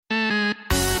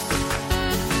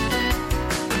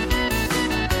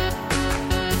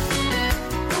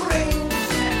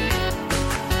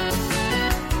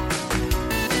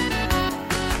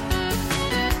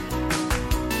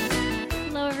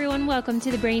welcome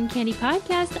to the Brain Candy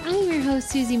Podcast. I'm your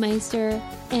host, Susie Meister,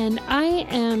 and I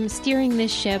am steering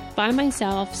this ship by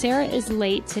myself. Sarah is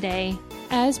late today,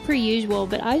 as per usual,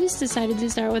 but I just decided to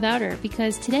start without her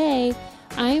because today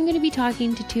I am going to be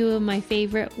talking to two of my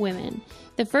favorite women.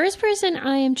 The first person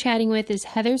I am chatting with is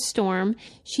Heather Storm.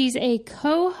 She's a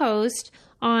co-host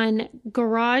on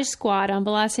Garage Squad on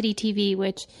Velocity TV,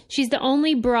 which she's the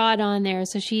only broad on there,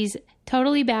 so she's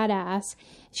totally badass.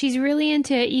 She's really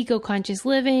into eco-conscious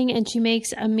living, and she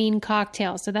makes a mean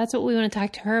cocktail. So that's what we want to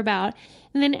talk to her about.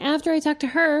 And then after I talk to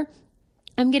her,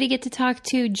 I'm going to get to talk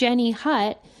to Jenny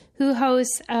Hutt, who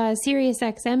hosts a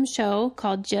SiriusXM show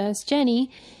called Just Jenny.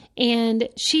 And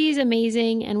she's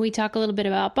amazing. And we talk a little bit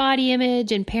about body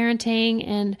image and parenting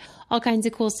and all kinds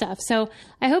of cool stuff. So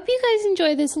I hope you guys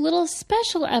enjoy this little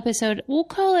special episode. We'll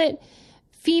call it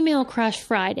Female Crush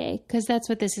Friday, because that's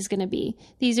what this is going to be.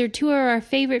 These are two of our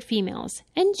favorite females.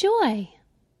 Enjoy!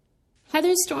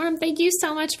 Heather Storm, thank you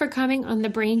so much for coming on the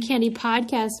Brain Candy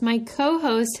Podcast. My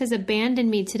co-host has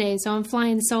abandoned me today, so I'm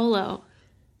flying solo.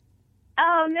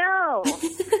 Oh, no.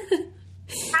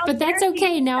 But that's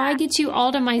okay. Now I get you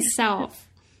all to myself.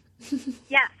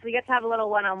 Yes, we get to have a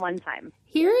little one-on-one time.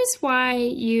 Here's why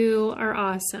you are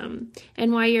awesome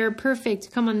and why you're perfect to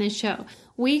come on this show.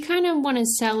 We kind of want to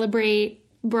celebrate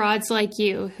broads like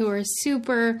you who are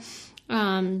super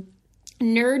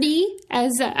nerdy,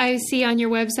 as I see on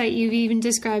your website you've even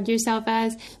described yourself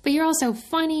as, but you're also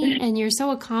funny and you're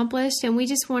so accomplished, and we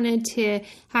just wanted to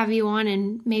have you on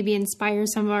and maybe inspire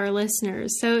some of our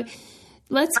listeners. So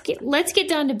let's get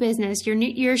down to business.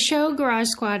 Your show Garage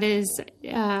Squad is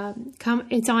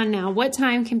it's on now. What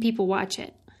time can people watch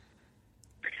it?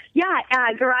 Yeah,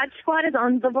 Garage Squad is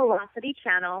on the Velocity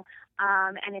channel.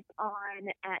 And it's on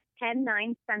at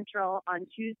 10/9 Central on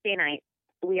Tuesday night.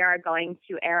 We are going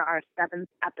to air our 7th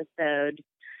episode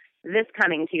this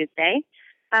coming Tuesday.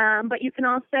 But you can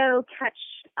also catch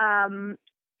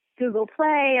Google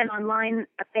Play and online.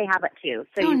 They have it too.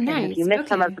 So if you missed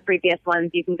some of the previous ones,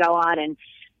 you can go on and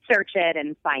search it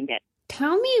and find it.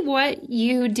 Tell me what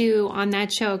you do on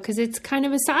that show, because it's kind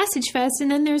of a sausage fest,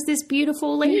 and then there's this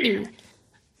beautiful lady.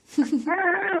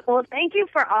 Well, thank you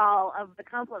for all of the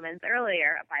compliments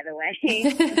earlier, by the way.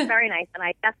 It's very nice, and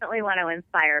I definitely want to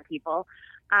inspire people.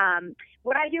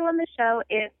 What I do on the show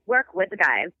is work with the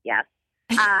guys, yes,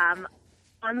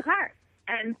 on the cars.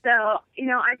 And so,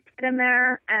 I get in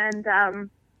there and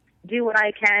do what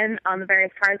I can on the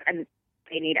various cars, and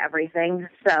they need everything.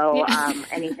 So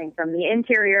anything from the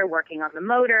interior, working on the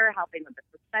motor, helping with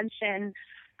the suspension,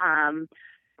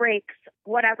 brakes,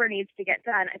 whatever needs to get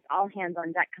done. It's all hands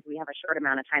on deck because we have a short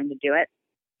amount of time to do it.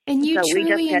 And you so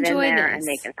truly we just get enjoy in there this. and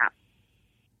make it happen.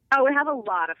 Oh, we have a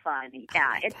lot of fun.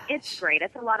 Yeah, it's great.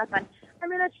 It's a lot of fun. I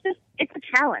mean, it's a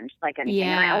challenge like anything.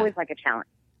 Yeah. And I always like a challenge.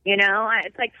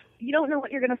 It's like you don't know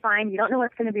what you're going to find. You don't know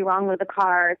what's going to be wrong with the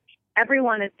cars.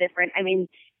 Everyone is different. I mean,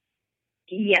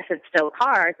 yes, it's still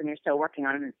cars and you're still working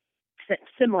on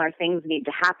similar things need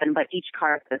to happen, but each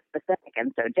car is so specific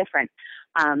and so different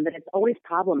that it's always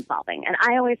problem solving. And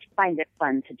I always find it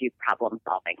fun to do problem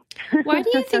solving. Why do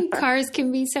you think cars can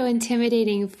be so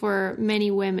intimidating for many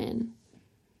women?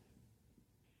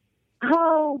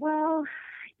 Oh, well,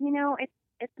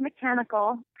 it's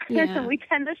mechanical. Yeah. We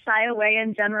tend to shy away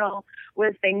in general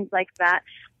with things like that.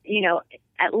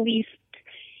 At least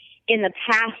in the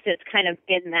past, it's kind of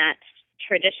been that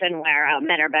tradition where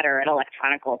men are better at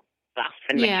electronical stuff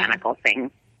and mechanical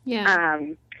things. Yeah.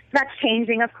 That's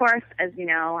changing, of course, as we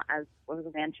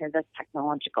enter this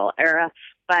technological era.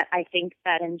 But I think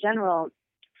that in general,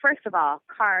 first of all,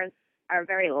 cars are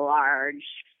very large,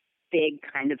 big,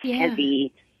 kind of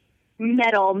heavy,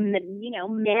 metal,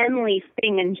 manly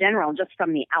thing in general, just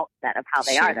from the outset of how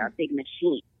they are. They're a big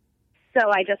machine. So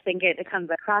I just think it comes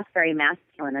across very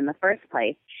masculine in the first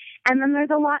place. And then there's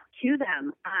a lot to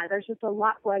them. There's just a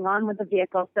lot going on with the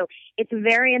vehicle. So it's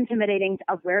very intimidating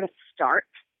of where to start.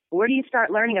 Where do you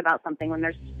start learning about something when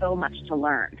there's so much to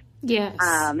learn? Yes.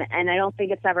 And I don't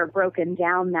think it's ever broken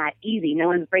down that easy. No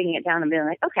one's breaking it down and being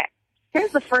like, okay,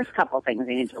 here's the first couple things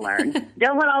you need to learn.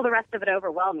 Don't let all the rest of it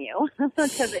overwhelm you,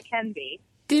 because it can be.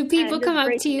 Do people come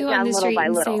up to you on the street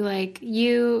and say, like,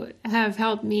 you have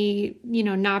helped me,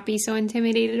 not be so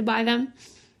intimidated by them?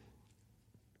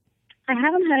 I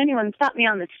haven't had anyone stop me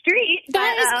on the street.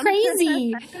 That is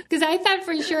crazy. Because I thought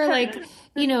for sure, like,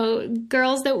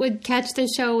 girls that would catch the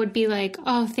show would be like,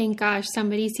 oh, thank gosh,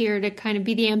 somebody's here to kind of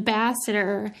be the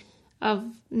ambassador of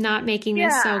not making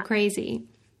this so crazy.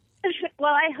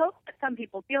 Well, I hope that some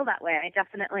people feel that way. I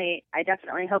definitely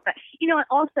hope that.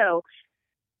 Also,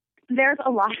 there's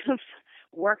a lot of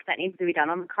work that needs to be done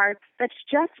on the cars that's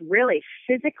just really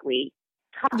physically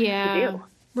tough to do.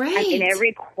 Right. I mean, it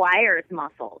requires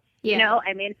muscles. Yeah. You know,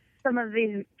 I mean, some of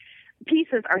these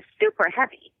pieces are super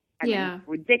heavy. I mean,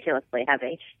 ridiculously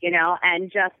heavy, you know,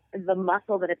 and just the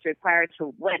muscle that it's required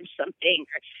to wedge something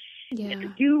or to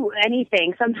do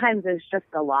anything sometimes is just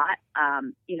a lot.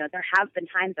 You know, there have been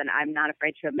times, and I'm not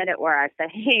afraid to admit it, where I said,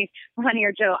 hey, Ronnie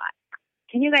or Joe,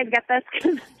 can you guys get this?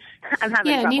 Because I'm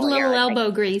having trouble. I need a little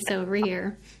elbow grease over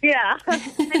here. Yeah.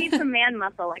 I need some man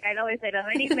muscle. Like I'd always say to them,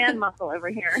 I need man muscle over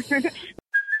here.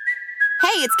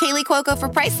 Hey, it's Kaylee Cuoco for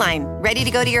Priceline. Ready to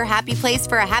go to your happy place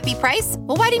for a happy price?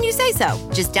 Well, why didn't you say so?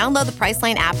 Just download the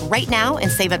Priceline app right now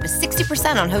and save up to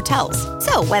 60% on hotels.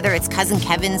 So whether it's Cousin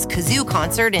Kevin's Kazoo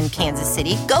Concert in Kansas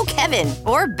City, go Kevin,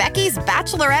 or Becky's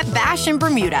Bachelorette Bash in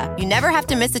Bermuda, you never have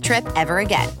to miss a trip ever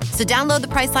again. So download the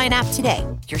Priceline app today.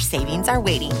 Your savings are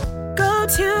waiting. Go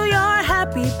to your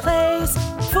happy place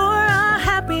for a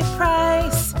happy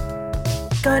price.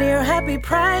 Go to your happy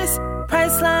price,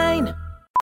 Priceline.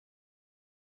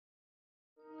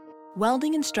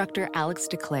 Welding instructor Alex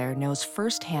DeClaire knows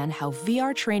firsthand how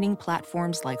VR training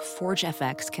platforms like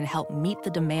ForgeFX can help meet the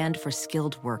demand for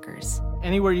skilled workers.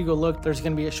 Anywhere you go look, there's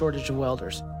going to be a shortage of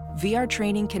welders. VR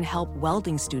training can help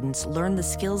welding students learn the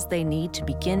skills they need to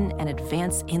begin and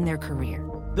advance in their career.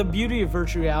 The beauty of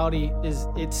virtual reality is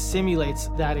it simulates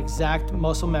that exact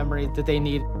muscle memory that they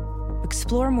need.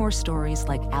 Explore more stories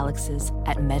like Alex's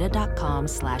at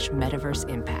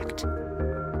meta.com/metaverseimpact.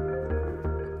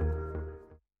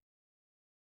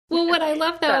 Well, what I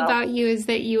love, though, about you is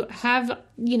that you have,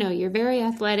 you know, you're very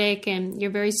athletic and you're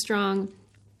very strong,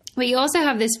 but you also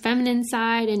have this feminine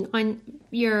side. And on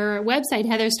your website,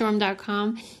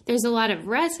 heatherstorm.com, there's a lot of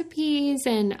recipes,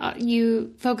 and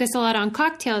you focus a lot on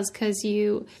cocktails because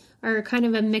you are kind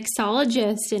of a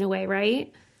mixologist in a way, right?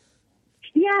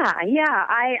 Yeah.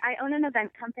 I own an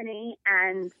event company,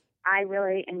 and I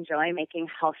really enjoy making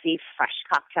healthy, fresh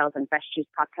cocktails and fresh juice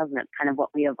cocktails, and that's kind of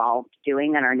what we evolved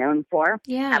doing and are known for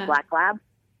at Black Lab.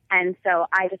 And so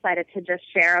I decided to just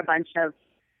share a bunch of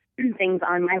things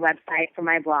on my website for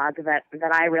my blog that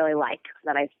I really like,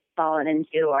 that I've fallen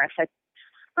into, or if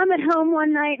I'm at home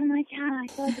one night and I'm like, I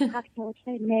feel like a cocktail, what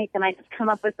should I make? And I just come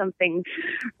up with something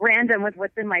random with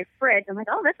what's in my fridge. I'm like,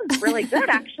 oh, this is really good,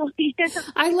 actually.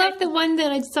 I love the one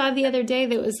that I saw the other day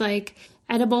that was like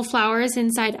edible flowers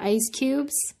inside ice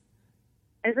cubes.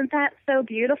 Isn't that so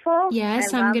beautiful?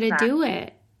 Yes, I'm going to do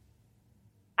it.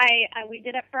 We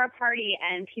did it for a party,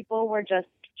 and people were just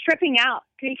tripping out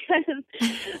because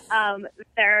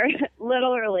their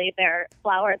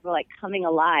flowers were like coming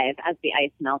alive as the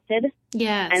ice melted.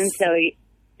 Yes. And so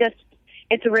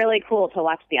it's really cool to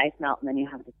watch the ice melt, and then you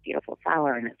have this beautiful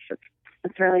flower, and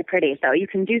it's really pretty. So you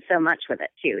can do so much with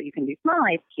it too. You can do small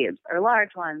ice cubes or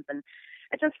large ones, and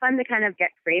it's just fun to kind of get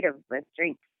creative with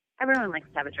drinks. Everyone likes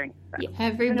to have a drink. So. Yeah,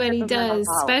 everybody does,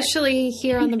 especially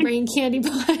here on the Brain Candy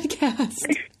podcast.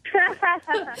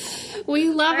 We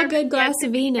love a good glass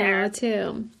of vino,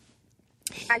 too.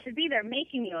 I should be there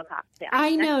making you a cocktail.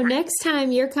 I know. Next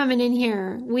time you're coming in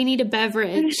here, we need a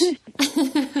beverage.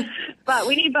 But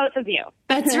we need both of you.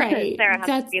 That's right. Sarah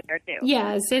has to be there, too.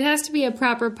 Yes, it has to be a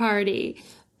proper party.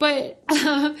 But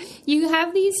you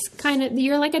have these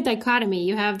you're like a dichotomy.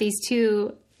 You have these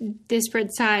two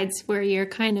disparate sides where you're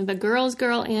kind of a girl's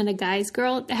girl and a guy's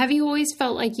girl. Have you always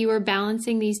felt like you were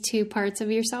balancing these two parts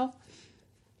of yourself?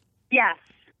 Yes.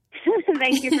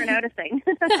 Thank you for noticing.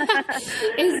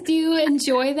 Do you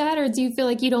enjoy that, or do you feel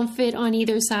like you don't fit on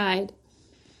either side?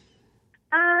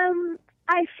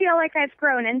 I feel like I've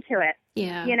grown into it.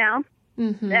 Yeah. You know?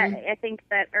 Mm-hmm. I think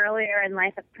that earlier in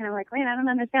life, it's kind of like, wait, I don't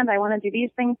understand. I want to do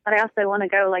these things, but I also want to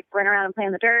go like run around and play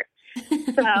in the dirt.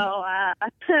 So,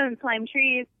 climb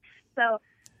trees. So,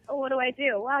 what do I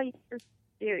do? Well, you just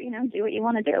do what you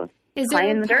want to do. Is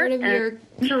there a part of your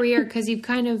career, because you've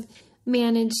kind of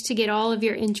managed to get all of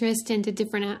your interest into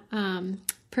different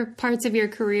parts of your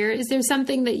career, is there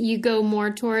something that you go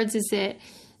more towards? Is it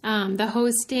the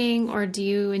hosting, or do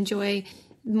you enjoy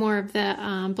more of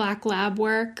the Black Lab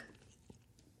work?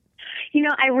 You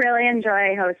know, I really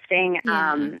enjoy hosting,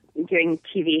 doing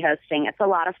TV hosting. It's a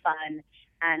lot of fun.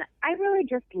 And I really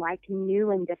just like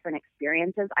new and different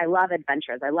experiences. I love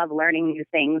adventures. I love learning new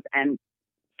things, and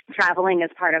traveling is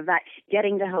part of that.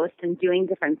 Getting to host and doing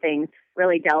different things,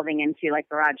 really delving into like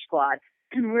Garage Squad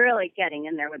and really getting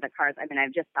in there with the cars. I mean,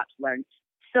 I've just got to learn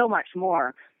so much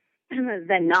more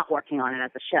than not working on it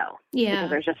as a show. Yeah. Because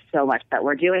there's just so much that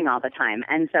we're doing all the time.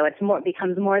 And so it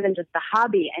becomes more than just a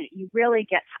hobby, and you really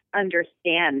get to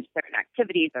understand certain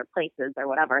activities or places or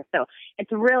whatever. So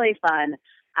it's really fun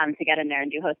to get in there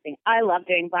and do hosting. I love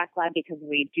doing Black Lab because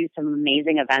we do some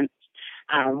amazing events.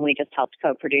 We just helped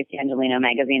co-produce the Angelino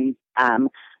Magazine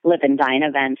Live and Dine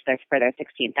event for their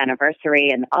 16th anniversary,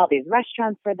 and all these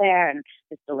restaurants were there, and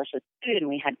this delicious food, and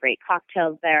we had great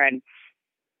cocktails there, and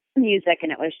music,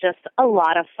 and it was just a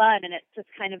lot of fun. And it's just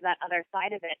kind of that other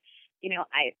side of it.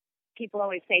 People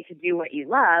always say to do what you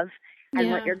love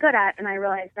and what you're good at, and I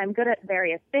realized I'm good at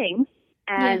various things,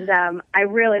 and I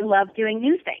really love doing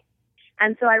new things.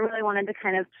 And so I really wanted to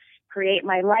kind of create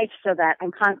my life so that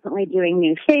I'm constantly doing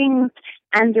new things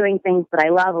and doing things that I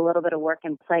love, a little bit of work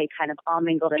and play kind of all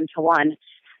mingled into one.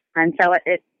 And so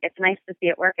it's nice to see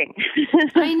it working.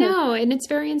 I know, and it's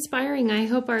very inspiring. I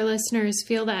hope our listeners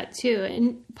feel that too.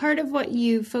 And part of what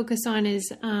you focus on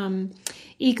is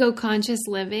eco-conscious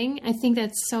living. I think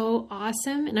that's so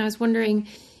awesome. And I was wondering,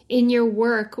 in your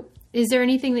work, is there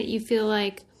anything that you feel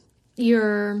like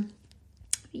you're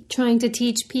trying to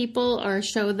teach people or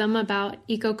show them about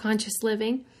eco-conscious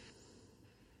living?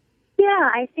 Yeah,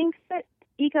 I think that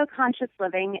eco-conscious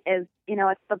living is,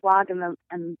 it's the blog and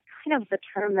kind of the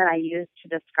term that I use to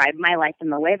describe my life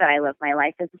and the way that I live my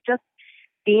life is just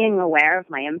being aware of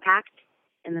my impact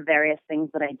in the various things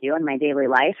that I do in my daily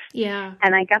life. Yeah.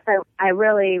 And I guess I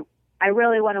really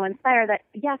want to inspire that,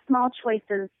 small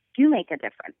choices do make a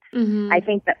difference. Mm-hmm. I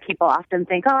think that people often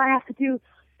think, I have to do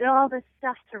all this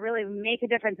stuff to really make a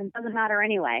difference, and it doesn't matter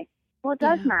anyway. Well, it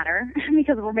does matter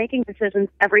because we're making decisions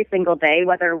every single day,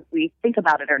 whether we think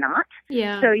about it or not.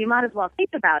 Yeah. So you might as well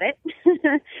think about it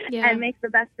and make the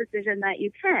best decision that you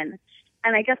can.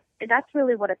 And I guess that's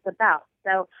really what it's about.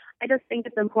 So I just think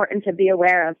it's important to be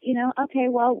aware of,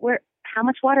 how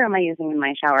much water am I using in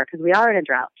my shower? Because we are in a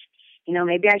drought.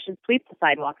 Maybe I should sweep the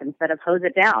sidewalk instead of hose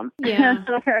it down. Yeah.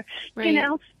 Or, right.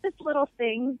 Just little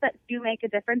things that do make a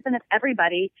difference. And if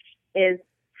everybody is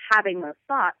having those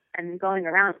thoughts and going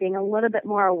around being a little bit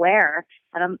more aware,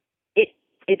 it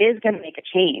is going to make a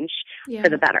change for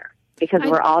the better, because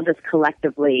we're all just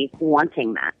collectively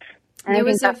wanting that. And I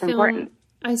think that's important.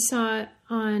 I saw it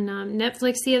on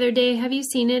Netflix the other day. Have you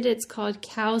seen it? It's called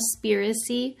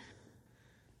Cowspiracy.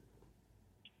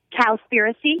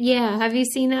 Cowspiracy? Yeah. Have you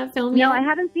seen that film yet? No, I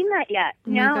haven't seen that yet.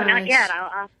 Oh no, not yet.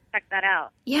 I'll check that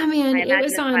out. Yeah, man. It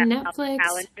was on Netflix.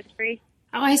 Cow industry.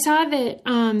 Oh, I saw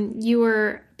that you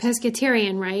were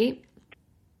pescatarian, right?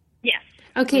 Yes.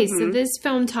 Okay, so this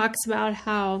film talks about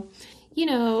how,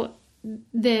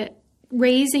 the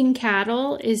raising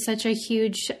cattle is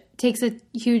takes a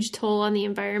huge toll on the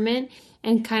environment,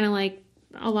 and kind of like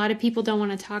a lot of people don't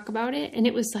want to talk about it. And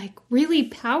it was like really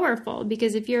powerful,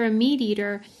 because if you're a meat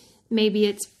eater, maybe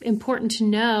it's important to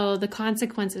know the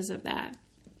consequences of that.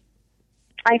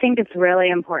 I think it's really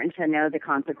important to know the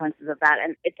consequences of that.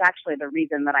 And it's actually the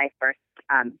reason that I first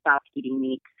stopped eating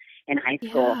meat in high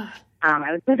school. Yeah.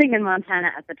 I was living in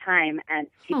Montana at the time, and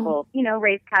people,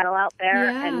 raise cattle out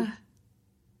there. Yeah. And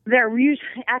they're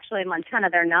usually, actually in Montana,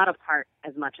 they're not a part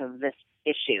as much of this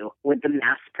issue with the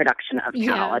mass production of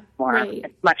cattle.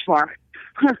 It's much more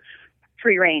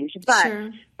free range.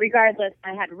 But regardless,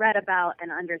 I had read about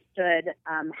and understood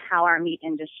how our meat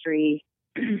industry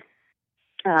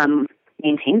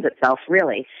maintains itself,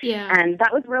 really. Yeah. And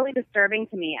that was really disturbing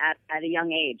to me at a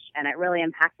young age, and it really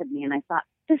impacted me. And I thought,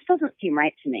 this doesn't seem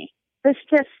right to me. This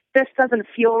doesn't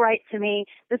feel right to me.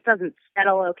 This doesn't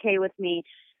settle okay with me.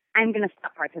 I'm going to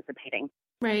stop participating.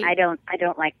 Right. I don't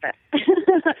like this.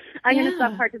 I'm going to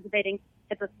stop participating.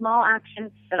 It's a small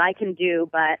action that I can do,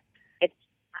 but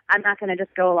I'm not going to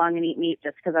just go along and eat meat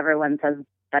just because everyone says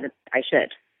that I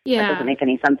should. Yeah. That doesn't make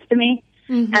any sense to me.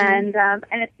 Mm-hmm. And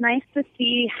it's nice to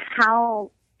see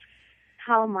how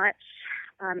much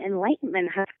enlightenment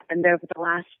has happened over the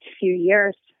last few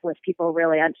years, with people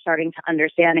really starting to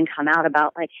understand and come out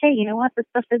about, like, hey, you know what, this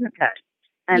stuff isn't good.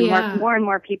 And more and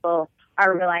more people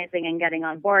are realizing and getting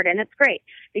on board. And it's great,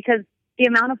 because the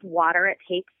amount of water it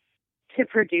takes to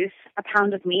produce a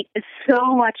pound of meat is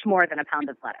so much more than a pound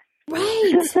of lettuce.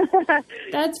 Right.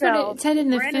 That's what it said in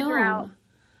the film.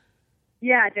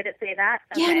 Yeah, did it say that?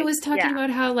 Okay. Yeah, and it was talking about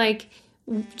how, like,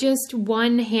 just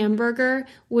one hamburger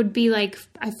would be like,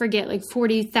 I forget, like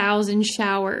 40,000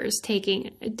 showers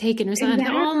taken or something. Exactly.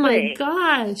 Oh my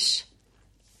gosh.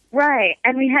 Right.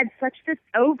 And we had such this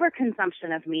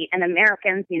overconsumption of meat, and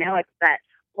Americans, it's that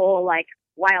whole like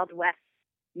Wild West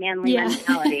manly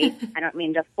mentality. I don't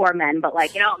mean just for men, but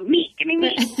like, meat, give me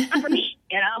meat, not for meat,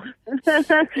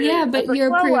 Yeah, but you're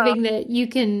proving that you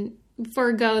can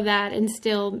forego that and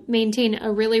still maintain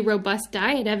a really robust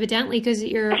diet, evidently, because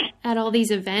you're at all these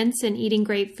events and eating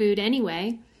great food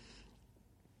anyway.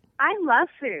 I love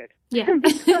food. Yeah.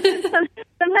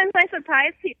 Sometimes I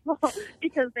surprise people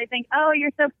because they think, oh,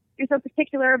 you're so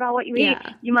particular about what you eat.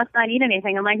 You must not eat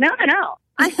anything. I'm like, no.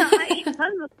 I eat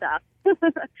tons of stuff.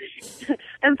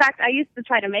 In fact, I used to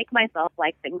try to make myself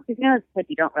like things because, as a kid,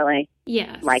 you don't really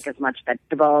like as much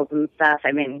vegetables and stuff.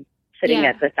 I mean, sitting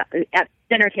at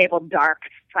dinner table dark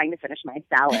trying to finish my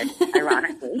salad,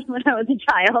 ironically, when I was a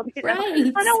child. You know?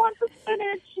 Right. I don't want the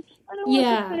spinach. I don't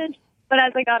want the spinach. But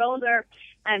as I got older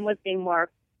and was being more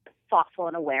thoughtful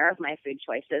and aware of my food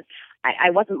choices,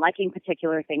 I wasn't liking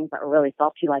particular things that were really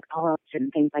salty, like olives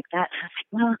and things like that. I was like,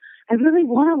 well, I really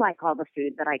want to like all the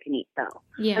food that I can eat, though.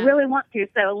 Yeah. I really want to.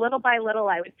 So little by little,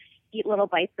 I would eat little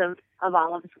bites of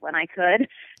olives when I could,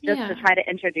 just to try to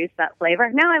introduce that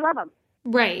flavor. Now I love them.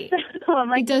 Right. So I'm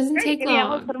like, it doesn't take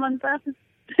long. Put them on stuff.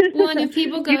 Well, and if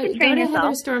people go to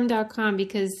heatherstorm.com,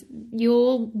 because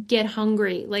you'll get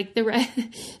hungry. Like there's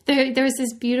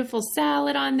this beautiful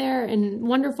salad on there and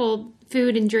wonderful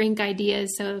food and drink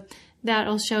ideas. So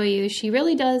that'll show you she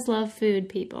really does love food,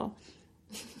 people.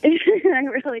 I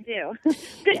really do.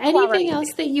 Anything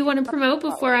else that you want to promote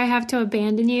before I have to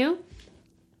abandon you?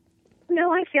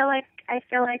 No, I feel like I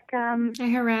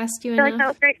harassed you I feel enough. like that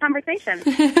was a great conversation.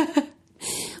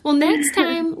 Well, next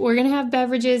time we're going to have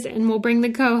beverages and we'll bring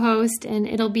the co-host and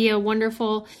it'll be a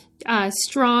wonderful,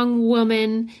 strong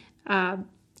woman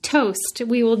toast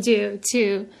we will do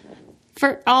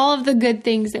for all of the good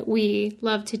things that we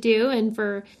love to do and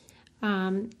for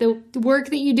the work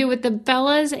that you do with the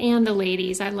fellas and the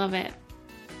ladies. I love it.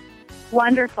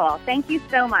 Wonderful. Thank you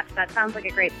so much. That sounds like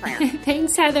a great plan.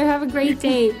 Thanks, Heather. Have a great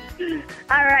day.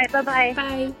 All right. Bye-bye.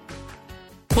 Bye.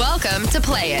 Welcome to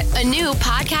Play It, a new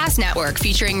podcast network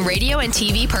featuring radio and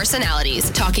TV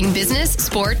personalities talking business,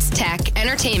 sports, tech,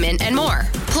 entertainment, and more.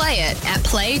 Play it at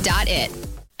play.it.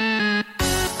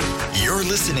 You're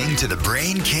listening to the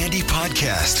Brain Candy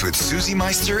Podcast with Susie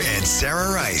Meister and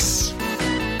Sarah Rice.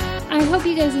 I hope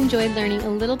you guys enjoyed learning a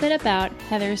little bit about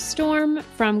Heather Storm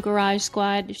from Garage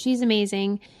Squad. She's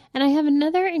amazing. And I have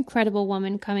another incredible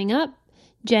woman coming up,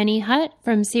 Jenny Hutt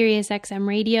from SiriusXM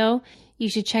Radio. You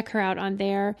should check her out on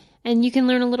there, and you can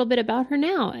learn a little bit about her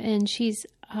now. And she's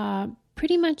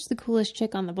pretty much the coolest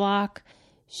chick on the block.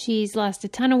 She's lost a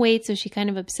ton of weight, so she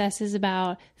kind of obsesses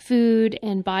about food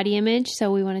and body image.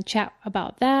 So we want to chat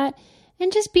about that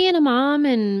and just being a mom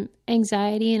and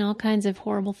anxiety and all kinds of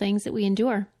horrible things that we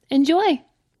endure. Enjoy.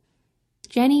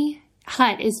 Jenny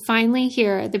Hutt is finally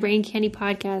here at the Brain Candy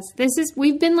Podcast.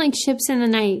 We've been like ships in the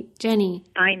night, Jenny.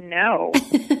 I know.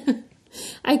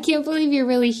 I can't believe you're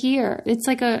really here. It's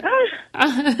like an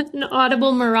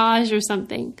audible mirage or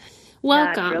something.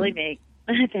 Welcome. That's really me.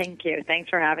 Thank you. Thanks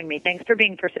for having me. Thanks for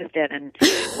being persistent and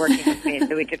working with me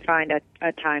so we could find a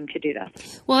time to do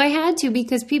this. Well, I had to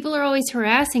because people are always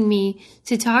harassing me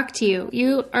to talk to you.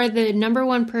 You are the number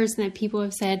one person that people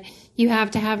have said you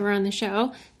have to have her on the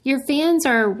show. Your fans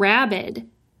are rabid.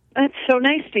 That's so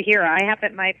nice to hear.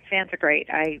 My fans are great.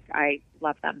 I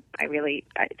love them. I've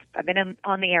been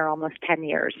on the air almost 10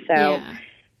 years. So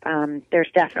there's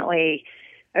definitely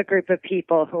a group of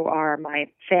people who are my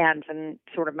fans and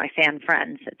sort of my fan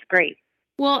friends. It's great.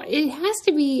 Well, it has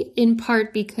to be in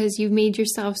part because you've made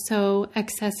yourself so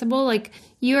accessible. Like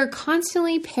you are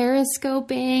constantly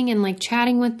periscoping and like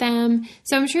chatting with them.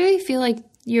 So I'm sure they feel like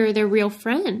you're their real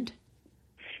friend.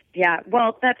 Yeah.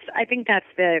 Well, I think that's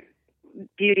the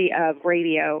beauty of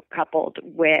radio coupled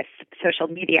with social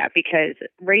media, because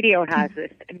radio has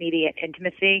this immediate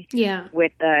intimacy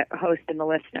with the host and the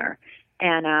listener.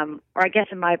 And, or I guess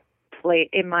in my case,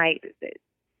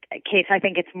 I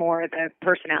think it's more the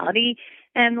personality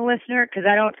and the listener. Cause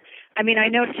I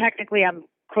know technically I'm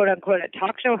quote unquote a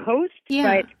talk show host,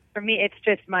 but for me, it's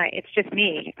just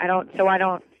me.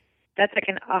 That's like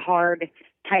a hard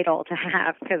title to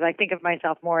have, because I think of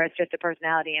myself more as just a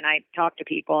personality, and I talk to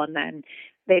people and then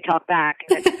they talk back.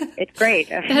 And it's great.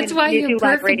 That's why you're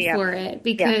perfect for it,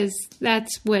 because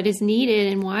that's what is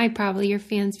needed and why probably your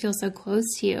fans feel so close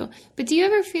to you. But do you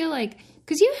ever feel like,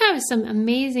 because you have some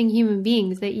amazing human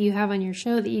beings that you have on your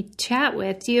show that you chat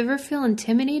with, do you ever feel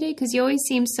intimidated? Because you always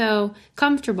seem so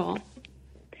comfortable.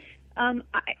 The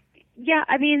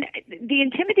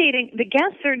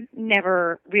guests are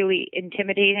never really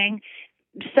intimidating.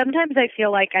 Sometimes I feel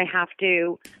like I have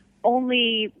to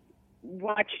only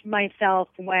watch myself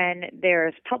when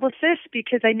there's publicists,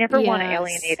 because I never want to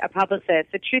alienate a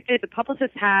publicist. The truth is, the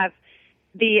publicists have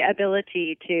the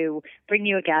ability to bring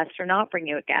you a guest or not bring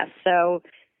you a guest. So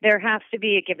there has to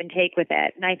be a give and take with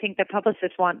it. And I think the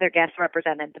publicists want their guests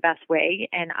represented the best way,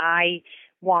 and I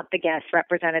want the guests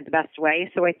represented the best way.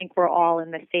 So I think we're all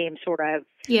in the same sort of,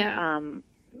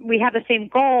 we have the same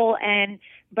goal,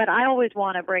 but I always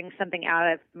want to bring something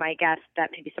out of my guest that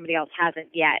maybe somebody else hasn't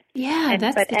yet. Yeah,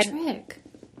 that's the trick.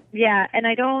 Yeah, and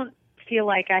I don't feel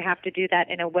like I have to do that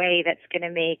in a way that's going to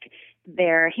make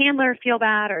their handler feel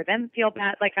bad or them feel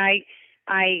bad. Like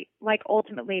I like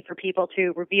ultimately for people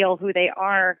to reveal who they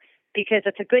are because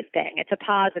it's a good thing. It's a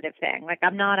positive thing. Like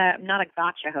I'm not a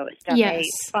gotcha host. I'm a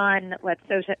fun, let's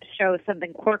show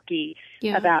something quirky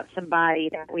about somebody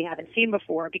that we haven't seen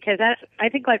before, because I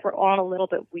think like we're all a little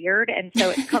bit weird. And so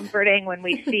it's comforting when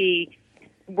we see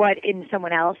what in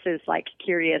someone else is like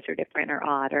curious or different or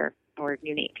odd or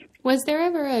unique. Was there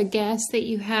ever a guest that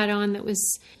you had on that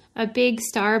was a big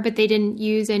star, but they didn't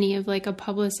use any of like a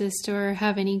publicist or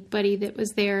have anybody that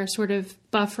was there sort of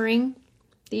buffering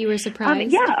that you were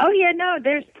surprised? No,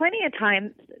 there's plenty of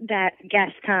times that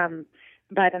guests come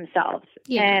by themselves.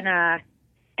 Yeah.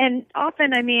 And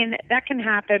often, I mean, that can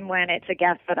happen when it's a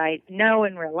guest that I know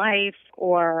in real life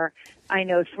or I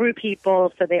know through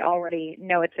people, so they already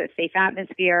know it's a safe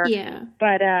atmosphere. Yeah.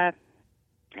 But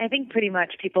I think pretty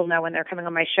much people know when they're coming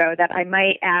on my show that I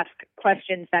might ask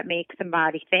questions that make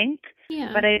somebody think,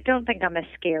 but I don't think I'm a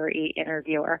scary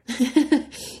interviewer.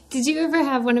 Did you ever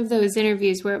have one of those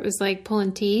interviews where it was like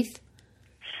pulling teeth?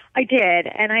 I did,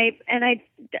 and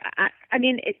I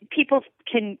mean, people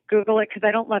can Google it because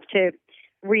I don't love to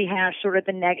rehash sort of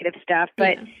the negative stuff,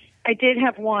 but I did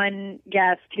have one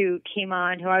guest who came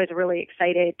on who I was really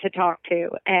excited to talk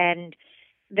to, and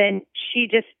then she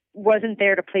just wasn't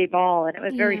there to play ball, and it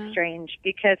was very strange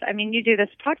because, I mean, you do this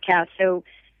podcast, so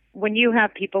when you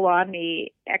have people on,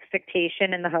 the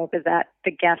expectation and the hope is that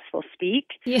the guest will speak.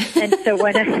 Yeah. And so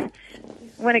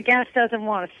when a guest doesn't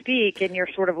want to speak and you're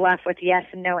sort of left with yes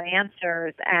and no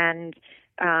answers and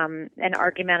an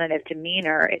argumentative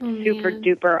demeanor, it's super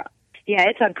duper,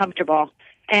 it's uncomfortable.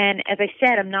 And as I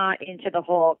said, I'm not into the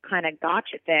whole kind of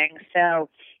gotcha thing. So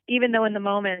even though in the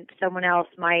moment someone else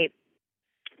might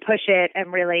push it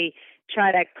and really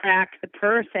try to crack the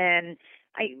person,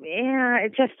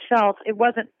 it just felt,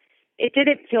 it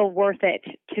didn't feel worth it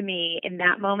to me in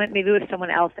that moment. Maybe with someone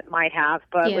else it might have,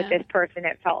 but with this person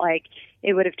it felt like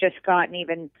it would have just gotten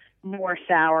even more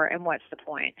sour, and what's the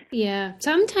point? Yeah.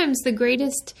 Sometimes the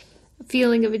greatest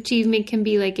feeling of achievement can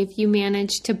be like if you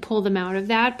manage to pull them out of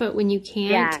that, but when you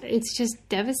can't, it's just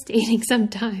devastating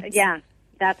sometimes. Yeah,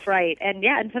 that's right. And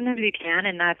sometimes you can,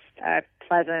 and that's a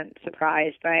pleasant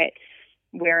surprise, but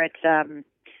where it's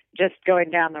just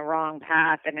going down the wrong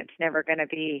path and it's never going to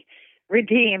be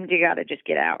redeemed, you got to just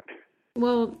get out.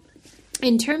 Well,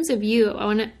 in terms of you,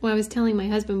 I was telling my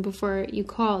husband before you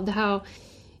called how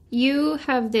you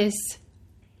have this,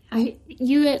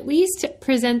 you at least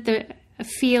present the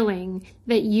feeling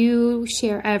that you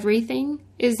share everything.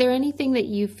 Is there anything that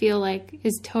you feel like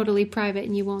is totally private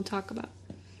and you won't talk about?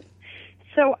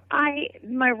 So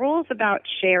my rules about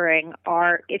sharing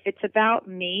are, if it's about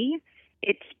me,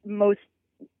 it's most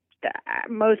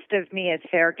of me is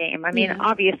fair game. I mean,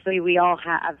 obviously we all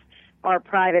have our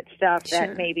private stuff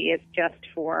that maybe is just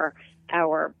for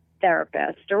our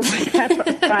therapist or whatever.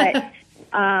 But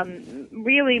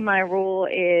really my rule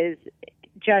is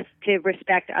just to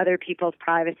respect other people's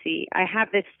privacy. I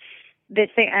have this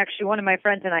thing, actually one of my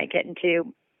friends and I get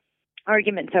into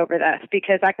arguments over this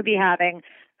because I could be having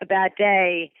a bad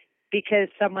day because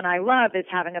someone I love is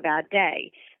having a bad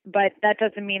day. But that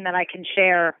doesn't mean that I can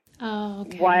share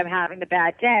why I'm having the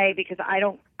bad day, because I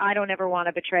don't ever want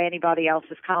to betray anybody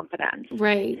else's confidence.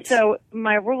 Right. So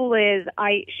my rule is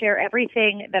I share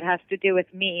everything that has to do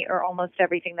with me, or almost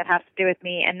everything that has to do with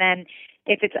me. And then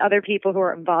if it's other people who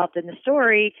are involved in the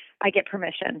story, I get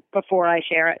permission before I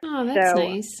share it. Oh, that's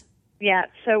nice. Yeah.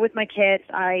 So with my kids,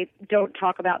 I don't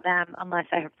talk about them unless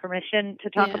I have permission to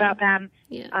talk about them.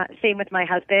 Yeah. Same with my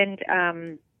husband.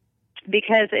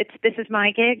 Because this is my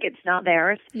gig, it's not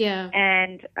theirs. Yeah.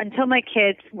 And until my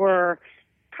kids were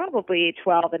probably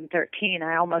 12 and 13,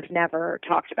 I almost never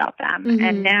talked about them. Mm-hmm.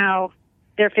 And now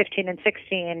they're 15 and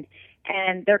 16,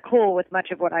 and they're cool with much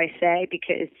of what I say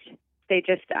because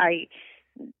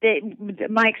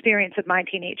my experience with my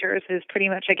teenagers is pretty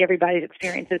much like everybody's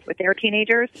experiences with their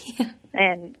teenagers. Yeah.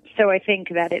 And so I think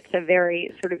that it's a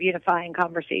very sort of unifying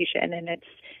conversation, and it's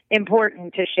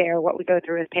important to share what we go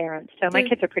through as parents. So my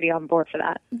kids are pretty on board for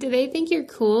that. Do they think you're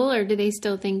cool, or do they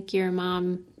still think you're a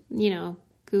mom,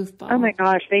 goofball? Oh my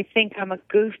gosh, they think I'm a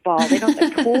goofball. They don't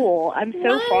think cool. I'm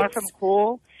so far from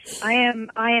cool. I am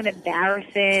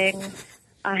embarrassing.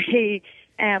 I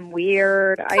am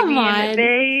weird. Come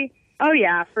on. Oh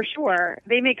yeah, for sure.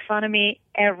 They make fun of me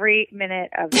every minute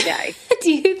of the day.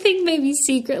 Do you think maybe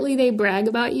secretly they brag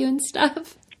about you and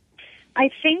stuff?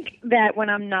 I think that when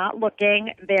I'm not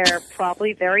looking, they're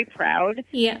probably very proud.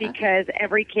 Yeah. Because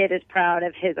every kid is proud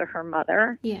of his or her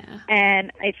mother. Yeah.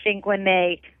 And I think when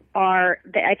I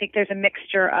think there's a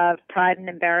mixture of pride and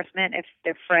embarrassment if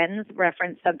their friends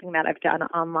reference something that I've done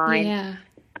online. Yeah.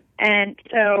 And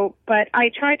so, but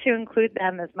I try to include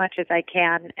them as much as I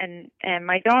can, and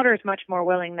my daughter is much more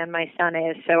willing than my son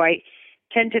is, so I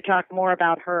tend to talk more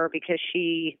about her because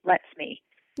she lets me.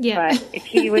 Yeah. But if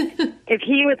he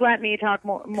would let me talk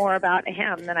more about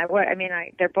him, then I would. I mean,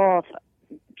 they're both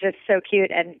just so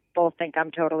cute and both think I'm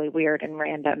totally weird and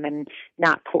random and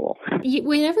not cool.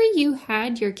 Whenever you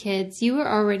had your kids, you were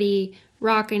already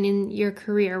rocking in your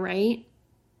career, right?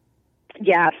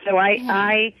 Yeah. So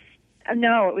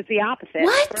no, it was the opposite.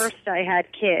 What? First I had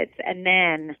kids and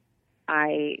then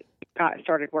I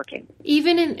started working.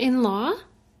 Even in law?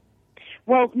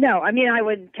 Well, no. I mean, I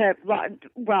went to law.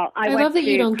 Well, I went love that to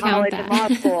you don't college count and law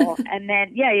school, and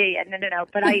then no.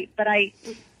 But I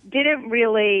didn't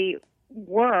really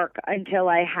work until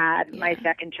I had my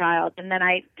second child, and then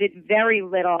I did very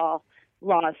little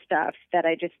law stuff that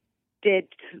I just did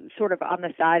sort of on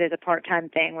the side as a part-time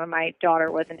thing when my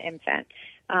daughter was an infant.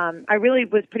 I really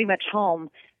was pretty much home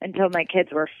until my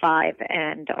kids were 5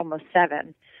 and almost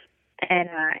 7.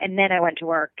 And then I went to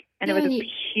work, and it was a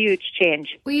huge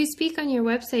change. Well, you speak on your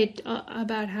website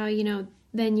about how,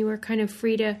 then you were kind of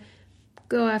free to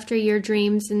go after your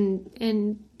dreams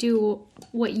and do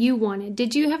what you wanted.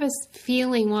 Did you have a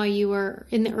feeling while you were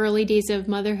in the early days of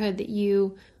motherhood that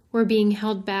you were being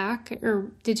held back,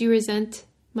 or did you resent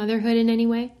motherhood in any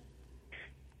way?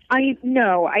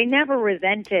 No, I never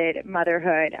resented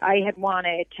motherhood. I had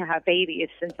wanted to have babies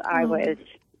since I was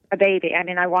a baby. I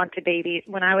mean, I wanted babies.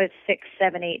 When I was 6,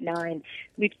 7, 8, 9,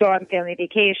 we'd go on family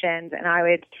vacations, and I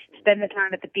would spend the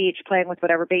time at the beach playing with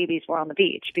whatever babies were on the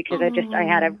beach because I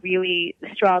had a really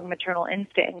strong maternal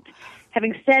instinct.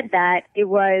 Having said that, it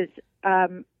was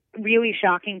really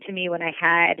shocking to me when I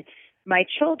had my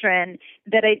children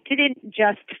that I didn't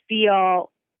just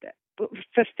feel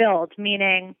fulfilled,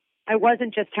 meaning I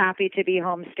wasn't just happy to be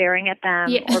home staring at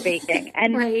them or baking.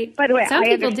 And right. By the way, some I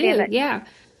people understand do. that. Yeah.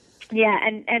 Yeah,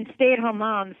 and stay-at-home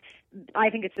moms, I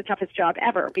think it's the toughest job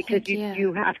ever because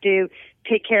you have to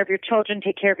take care of your children,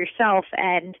 take care of yourself,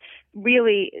 and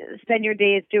really spend your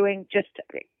days doing just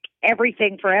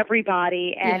everything for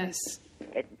everybody. And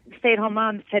stay-at-home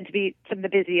moms tend to be some of the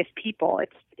busiest people.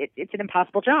 It's an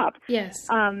impossible job. Yes.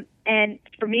 And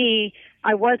for me,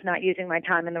 I was not using my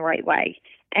time in the right way.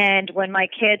 And when my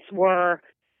kids were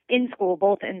in school,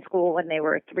 both in school when they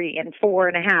were 3 and 4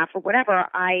 and a half or whatever,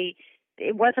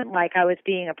 it wasn't like I was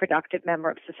being a productive member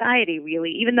of society,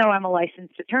 really. Even though I'm a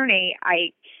licensed attorney,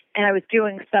 I was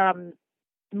doing some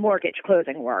mortgage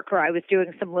closing work, or I was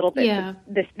doing some little bit of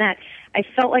this and that. I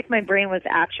felt like my brain was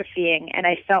atrophying, and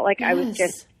I felt like I was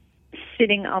just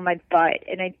sitting on my butt,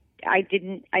 and I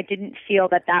didn't feel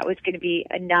that was going to be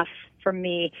enough for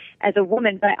me as a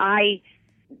woman. But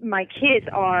my kids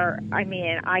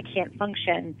I can't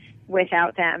function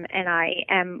without them, and I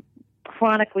am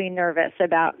chronically nervous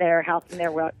about their health and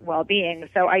their well-being.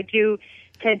 So I do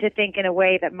tend to think in a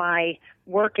way that my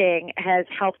working has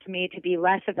helped me to be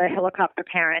less of a helicopter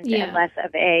parent and less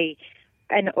of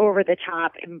an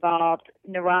over-the-top, involved,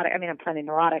 neurotic. I mean, I'm plenty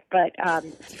neurotic, but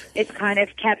it's kind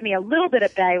of kept me a little bit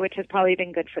at bay, which has probably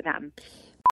been good for them.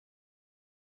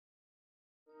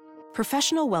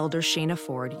 Professional welder Shayna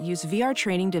Ford used VR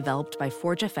training developed by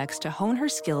ForgeFX to hone her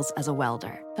skills as a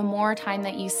welder. The more time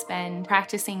that you spend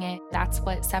practicing it, that's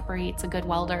what separates a good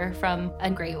welder from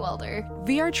a great welder.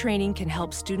 VR training can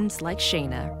help students like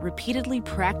Shayna repeatedly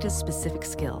practice specific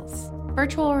skills.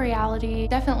 Virtual reality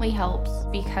definitely helps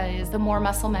because the more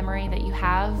muscle memory that you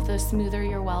have, the smoother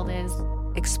your weld is.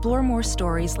 Explore more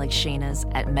stories like Shayna's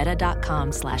at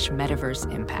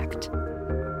meta.com/metaverseimpact.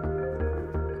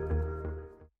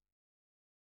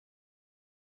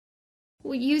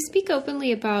 Well, you speak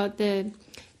openly about the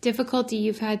difficulty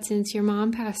you've had since your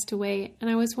mom passed away, and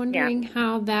I was wondering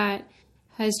how that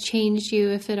has changed you,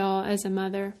 if at all, as a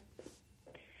mother.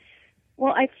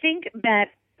 Well, I think that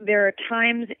there are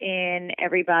times in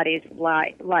everybody's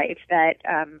life that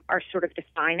are sort of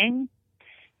defining,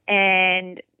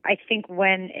 and I think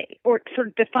or sort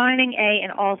of defining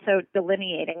and also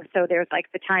delineating. So there's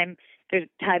the time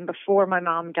before my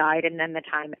mom died and then the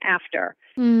time after.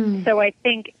 So I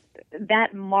think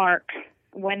that mark,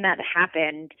 when that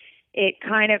happened, it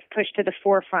kind of pushed to the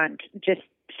forefront just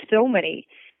so many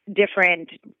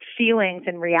different feelings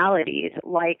and realities,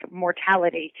 like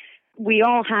mortality. We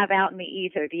all have out in the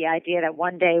ether the idea that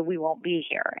one day we won't be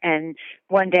here, and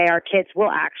one day our kids will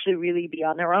actually really be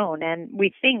on their own. And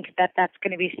we think that that's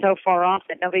going to be so far off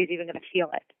that nobody's even going to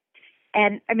feel it.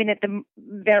 And I mean,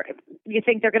 you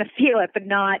think they're going to feel it, but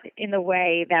not in the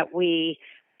way that we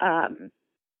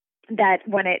that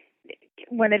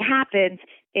when it happens,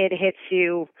 it hits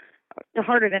you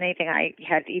harder than anything I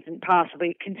had even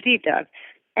possibly conceived of.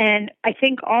 And I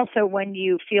think also when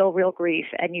you feel real grief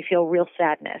and you feel real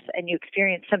sadness and you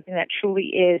experience something that truly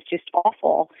is just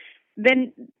awful,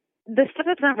 then the stuff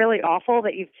that's not really awful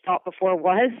that you thought before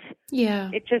was,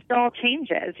 it just all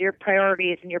changes. Your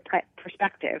priorities and your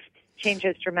perspective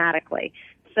changes dramatically.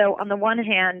 So on the one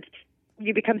hand,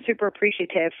 you become super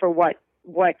appreciative for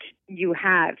what you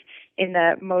have in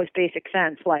the most basic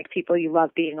sense, like people you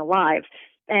love being alive,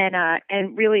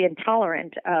 and really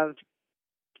intolerant of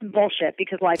bullshit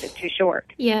because life is too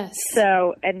short. Yes.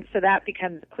 So that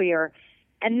becomes clear.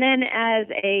 And then as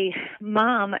a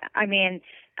mom, I mean,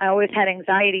 I always had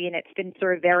anxiety, and it's been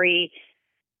sort of very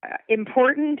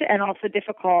important and also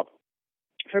difficult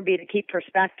for me to keep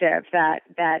perspective that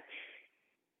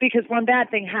because one bad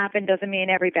thing happened doesn't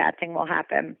mean every bad thing will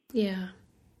happen. Yeah.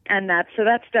 And that's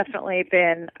definitely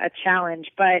been a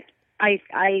challenge. But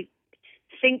I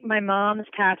think my mom's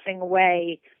passing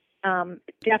away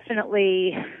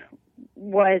definitely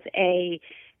was a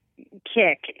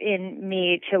kick in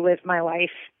me to live my life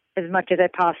as much as I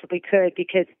possibly could,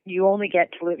 because you only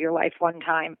get to live your life one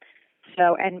time.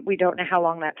 So, and we don't know how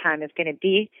long that time is going to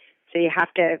be. So you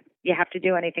have to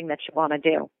do anything that you want to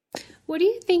do. What do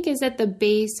you think is at the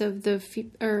base of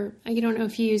or I don't know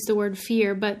if you use the word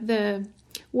fear, but the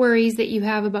worries that you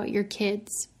have about your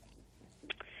kids?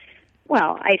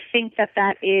 Well, I think that's,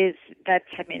 I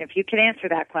mean, if you could answer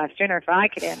that question, or if I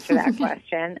could answer that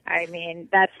question, I mean,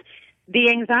 that's the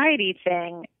anxiety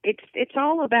thing. It's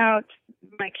all about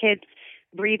my kids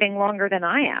breathing longer than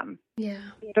I am. Yeah.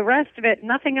 The rest of it,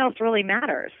 nothing else really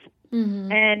matters.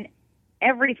 Mm-hmm. And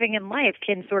everything in life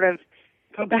can sort of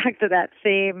go back to that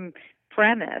same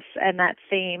premise and that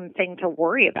same thing to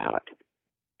worry about.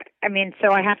 I mean,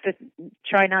 so I have to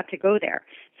try not to go there.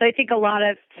 So I think a lot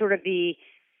of sort of the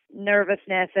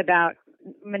nervousness about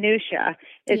minutia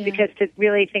is because to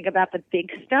really think about the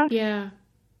big stuff. Yeah.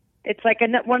 It's like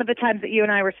one of the times that you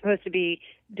and I were supposed to be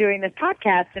doing this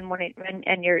podcast, and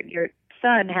and your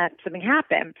son had something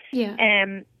happen. Yeah.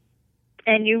 And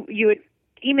you had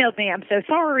emailed me, I'm so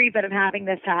sorry, but I'm having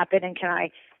this happen, and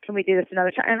can we do this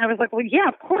another time? And I was like, well, yeah,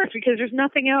 of course, because there's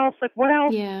nothing else. Like, what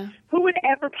else? Yeah. Who would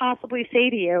ever possibly say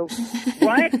to you,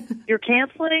 what? You're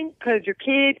canceling because your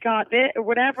kid got bit or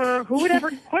whatever? Who would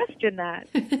ever question that?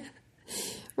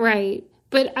 Right.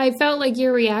 But I felt like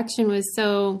your reaction was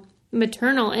so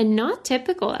maternal and not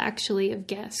typical, actually, of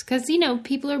guests. Because,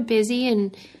 people are busy,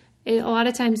 and a lot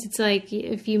of times it's like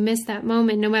if you miss that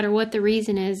moment, no matter what the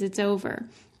reason is, it's over.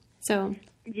 So...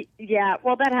 Yeah,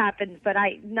 well, that happens, but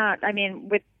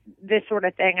with this sort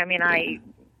of thing, I mean,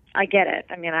 I get it.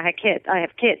 I mean, I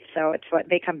have kids, so it's what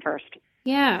they come first.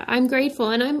 Yeah, I'm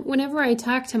grateful. And whenever I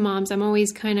talk to moms, I'm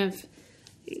always kind of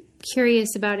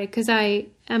curious about it, because I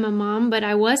am a mom, but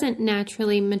I wasn't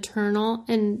naturally maternal.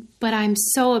 But I'm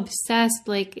so obsessed,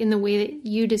 like in the way that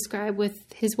you describe,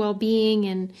 with his well-being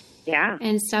and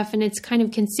stuff. And it's kind of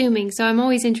consuming. So I'm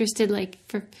always interested, like,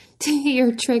 to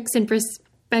hear tricks and perspectives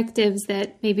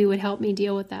that maybe would help me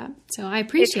deal with that. So I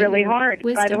appreciate it. It's really hard.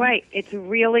 Wisdom. By the way, it's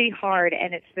really hard,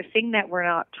 and it's the thing that we're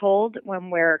not told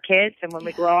when we're kids and when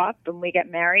we grow up and we get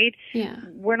married. Yeah.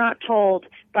 We're not told,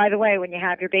 by the way, when you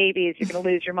have your babies, you're going to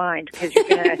lose your mind because you're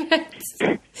going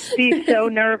to be so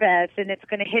nervous, and it's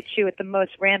going to hit you at the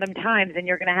most random times, and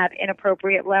you're going to have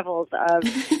inappropriate levels of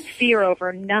fear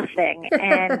over nothing.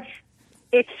 And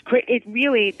it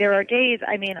really, there are days,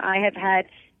 I mean, I have had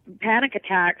panic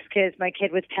attacks because my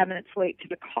kid was 10 minutes late to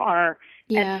the car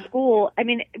at school. I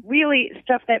mean, really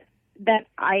stuff that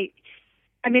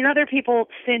other people,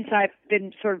 since I've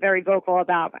been sort of very vocal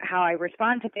about how I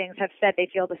respond to things, have said they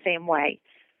feel the same way.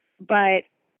 But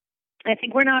I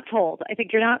think we're not told. I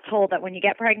think you're not told that when you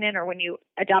get pregnant or when you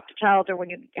adopt a child or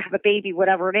when you have a baby,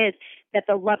 whatever it is, that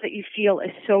the love that you feel is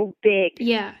so big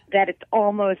that it's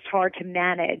almost hard to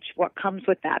manage what comes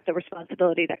with that, the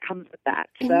responsibility that comes with that.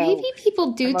 And so, maybe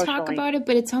people do talk about it,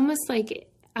 but it's almost like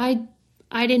I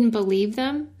didn't believe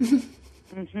them.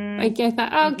 Mm-hmm. Like I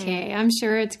thought, okay, I'm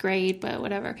sure it's great, but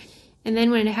whatever. And then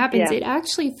when it happens, it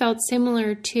actually felt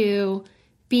similar to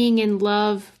being in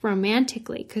love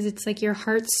romantically, because it's like your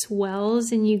heart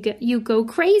swells and you go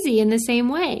crazy in the same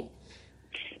way.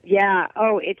 Yeah.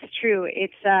 Oh, it's true.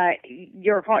 It's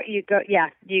your heart. You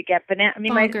get banana. I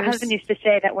mean, Bonkers. My husband used to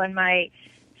say that when my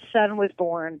son was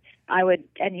born,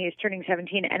 and he was turning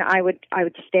 17, and I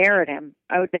would stare at him.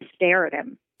 I would just stare at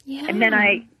him. Yeah. And then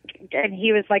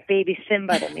he was like baby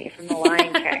Simba to me from The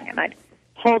Lion King, and I'd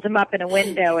hold him up in a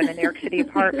window in a New York City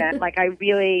apartment. Like I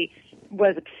really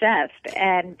was obsessed,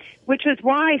 and which was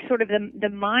why sort of the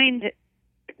mind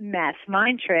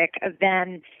trick of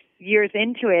then years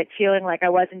into it feeling like I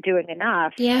wasn't doing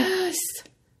enough. Yes.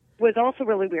 was also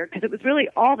really weird because it was really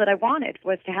all that I wanted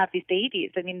was to have these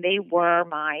babies. I mean, they were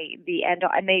the end,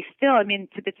 and they still, I mean,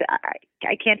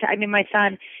 I can't, I mean, my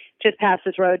son just passed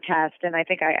his road test, and I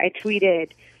think I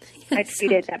tweeted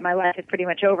that my life is pretty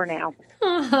much over now.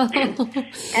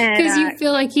 Because you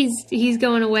feel like he's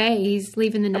going away, he's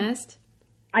leaving the nest?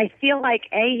 I feel like,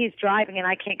 A, he's driving and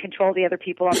I can't control the other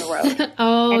people on the road.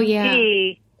 Oh, and yeah.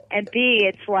 B,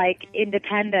 it's like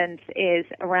independence is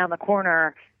around the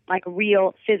corner, like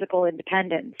real physical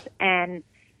independence. And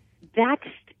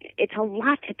it's a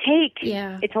lot to take.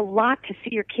 Yeah. It's a lot to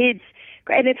see your kids,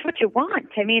 and it's what you want.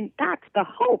 I mean, that's the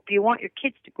hope. You want your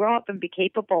kids to grow up and be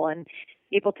capable and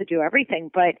able to do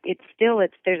everything, but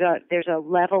there's a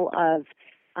level of,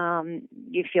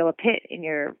 you feel a pit in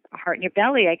your heart and your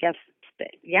belly, I guess.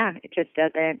 Yeah, it just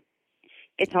doesn't,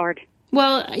 it's hard.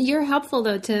 Well, you're helpful,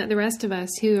 though, to the rest of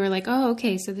us who are like, oh,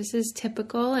 okay, so this is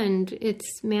typical and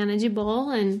it's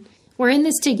manageable and we're in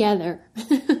this together.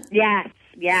 Yes,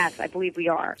 I believe we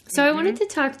are. So I wanted to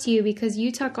talk to you because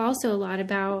you talk also a lot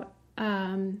about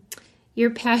your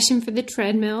passion for the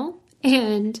treadmill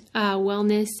and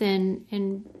wellness, and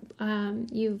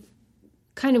you've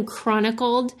kind of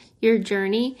chronicled your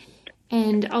journey.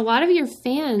 And a lot of your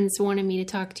fans wanted me to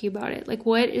talk to you about it. Like,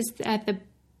 what is at the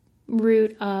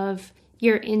root of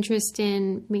your interest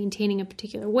in maintaining a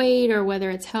particular weight, or whether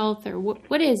it's health, or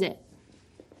what is it?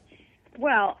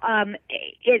 Well,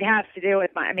 it has to do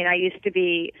with I used to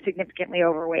be significantly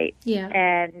overweight. Yeah.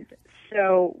 And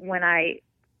so when I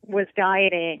was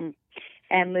dieting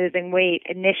and losing weight,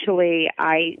 initially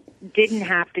I didn't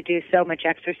have to do so much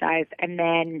exercise. And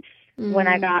then when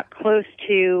I got close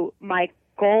to my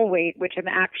goal weight, which I'm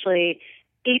actually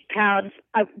 8 pounds,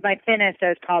 my thinnest I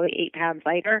was probably 8 pounds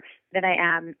lighter than I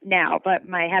am now, but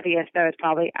my heaviest I was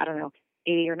probably,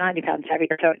 80 or 90 pounds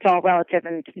heavier. So it's all relative,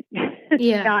 and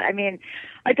yeah. not,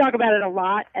 I talk about it a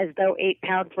lot as though 8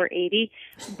 pounds were 80,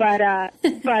 but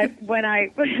when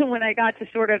I got to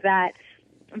sort of that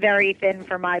very thin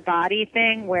for my body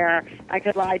thing where I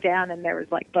could lie down and there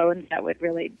was like bones that would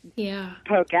really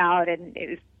poke out, and it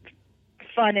was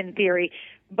fun in theory.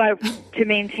 But to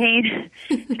maintain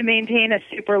a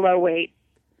super low weight,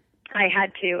 I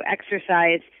had to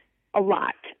exercise a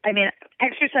lot. I mean,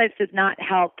 exercise does not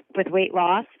help with weight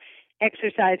loss.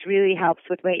 Exercise really helps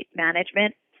with weight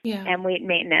management and weight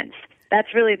maintenance.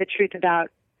 That's really the truth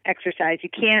about exercise. You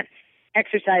can't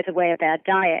exercise away a bad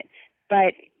diet,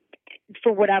 but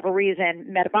for whatever reason,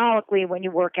 metabolically, when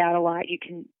you work out a lot, you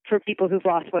can, for people who've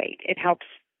lost weight, it helps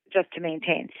just to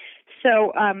maintain.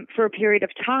 So for a period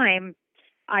of time,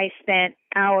 I spent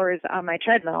hours on my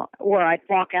treadmill, or I'd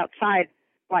walk outside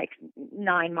like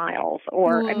 9 miles,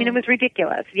 or, I mean, it was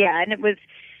ridiculous. Yeah. And it was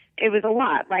a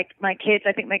lot. Like my kids,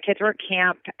 I think my kids were at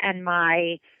camp, and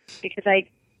because I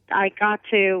got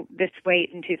to this weight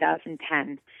in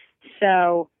 2010.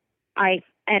 So I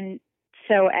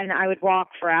would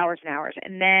walk for hours and hours,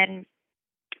 and then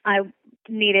I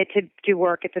needed to do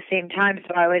work at the same time.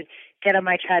 So I would get on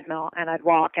my treadmill and I'd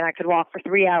walk, and I could walk for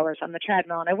 3 hours on the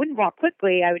treadmill, and I wouldn't walk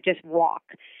quickly. I would just walk.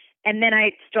 And then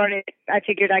I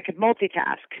figured I could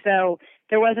multitask. So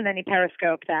there wasn't any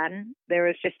Periscope then. There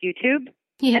was just YouTube.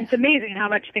 Yeah. And it's amazing how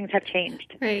much things have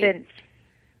changed since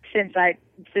I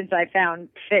found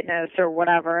fitness or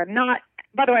whatever. And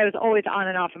by the way, I was always on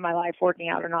and off in my life, working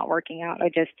out or not working out.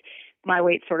 My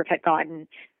weight sort of had gotten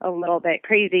a little bit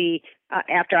crazy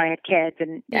after I had kids,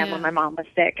 and when my mom was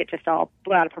sick, it just all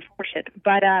blew out of proportion.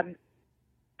 But I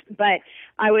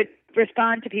would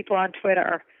respond to people on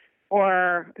Twitter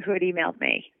or who had emailed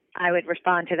me. I would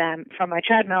respond to them from my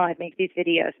treadmill. I'd make these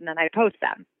videos, and then I'd post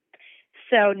them.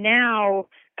 So now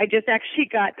I just actually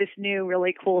got this new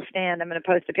really cool stand. I'm going to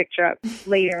post a picture up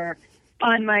later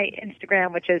on my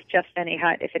Instagram, which is just Jenny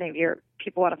Hutt, if any of your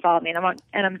people want to follow me.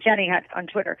 And I'm Jenny Hutt on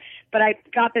Twitter. But I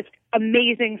got this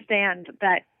amazing stand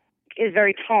that is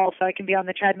very tall, so I can be on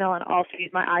the treadmill and also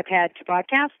use my iPad to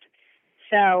broadcast.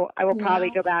 So I will probably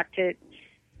go back to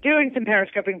doing some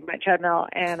periscoping for my treadmill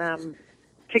and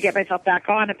to get myself back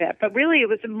on a bit. But really, it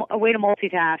was a way to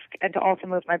multitask and to also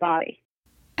move my body.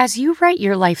 As you write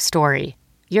your life story,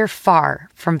 you're far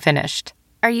from finished.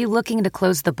 Are you looking to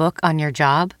close the book on your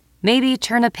job? Maybe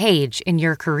turn a page in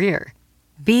your career?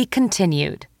 Be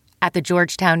continued at the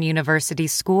Georgetown University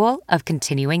School of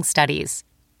Continuing Studies.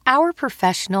 Our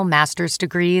professional master's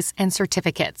degrees and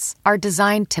certificates are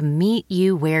designed to meet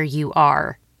you where you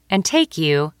are and take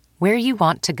you where you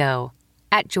want to go.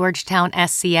 At Georgetown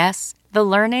SCS, the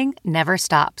learning never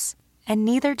stops, and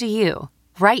neither do you.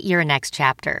 Write your next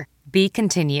chapter. Be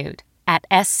continued at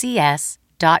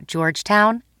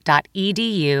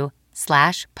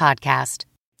scs.georgetown.edu/podcast.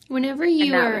 Whenever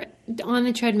you are on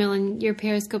the treadmill and you're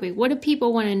periscoping, what do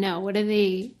people want to know? What do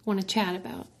they want to chat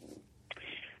about?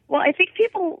 Well, I think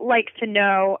people like to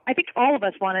know, I think all of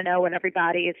us want to know what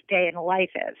everybody's day in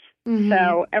life is. Mm-hmm.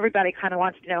 So everybody kind of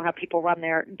wants to know how people run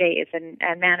their days and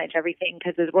manage everything,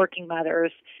 because as working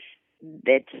mothers,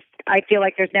 I feel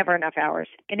like there's never enough hours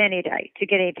in any day to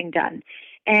get anything done.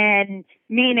 And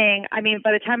meaning, I mean,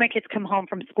 by the time my kids come home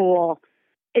from school,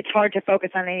 it's hard to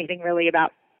focus on anything really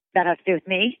about that has to do with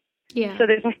me. Yeah. So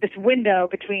there's like this window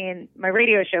between my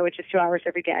radio show, which is 2 hours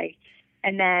every day,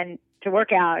 and then to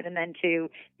work out, and then to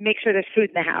make sure there's food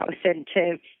in the house, and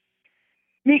to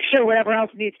make sure whatever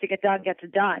else needs to get done gets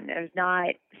done.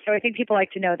 So I think people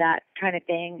like to know that kind of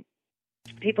thing.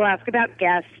 People ask about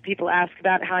guests. People ask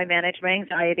about how I manage my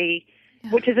anxiety,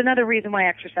 which is another reason why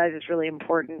exercise is really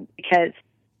important, because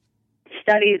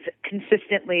studies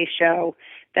consistently show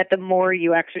that the more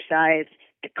you exercise,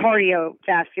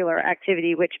 cardiovascular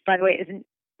activity, which, by the way, isn't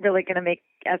really going to make,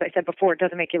 as I said before, it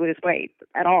doesn't make you lose weight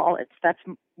at all. That's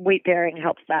weight bearing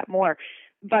helps that more.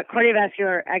 But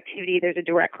cardiovascular activity, there's a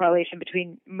direct correlation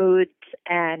between moods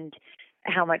and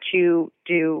how much you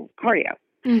do cardio.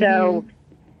 Mm-hmm. So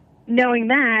knowing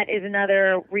that is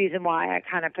another reason why I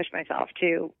kind of push myself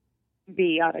to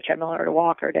be on a treadmill or to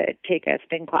walk or to take a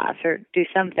spin class or do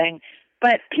something.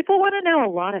 But people want to know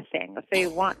a lot of things. They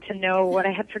want to know what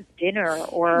I had for dinner,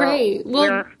 or right.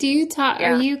 Well, do you talk?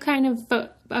 Yeah. Are you kind of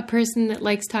a person that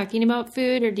likes talking about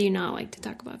food, or do you not like to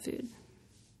talk about food?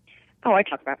 Oh, I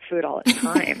talk about food all the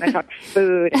time. I talk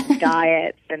food and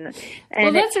diets and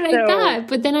well, that's what I thought.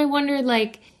 But then I wondered,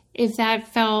 like, if that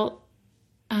felt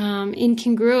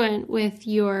incongruent with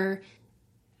your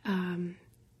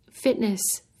fitness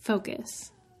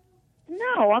focus.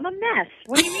 No, I'm a mess.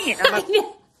 What do you mean?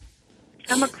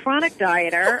 I'm a chronic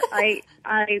dieter.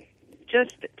 I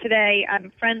just today,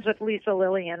 I'm friends with Lisa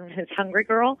Lillian, who's Hungry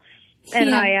Girl,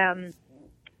 and I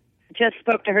just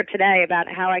spoke to her today about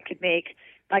how I could make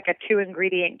like a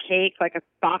 2-ingredient cake, like a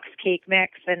box cake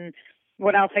mix, and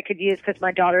what else I could use, because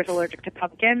my daughter's allergic to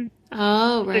pumpkin.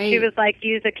 Oh, right. So she was like,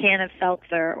 use a can of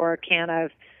seltzer or a can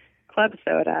of club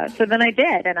soda. So then I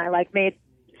did, and I like made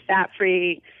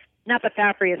fat-free. Not that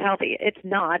fat-free is healthy. It's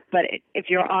not, but if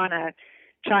you're on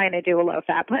trying to do a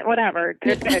low-fat, whatever,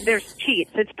 there's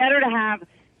cheats. It's better to have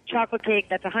chocolate cake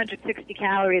that's 160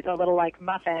 calories, a little like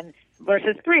muffin,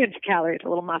 versus 300 calories, a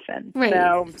little muffin. Right.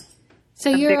 So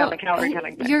I'm you're big on the calorie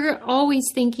counting thing. You're always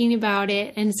thinking about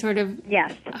it and sort of.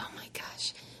 Yes. Oh my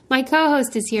gosh, my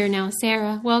co-host is here now,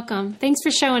 Sarah. Welcome. Thanks for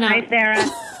showing up. Hi,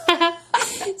 Sarah.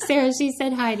 Sarah, she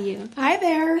said hi to you. Hi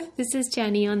there. This is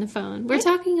Jenny on the phone. We're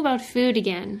talking about food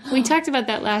again. We talked about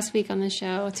that last week on the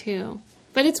show too,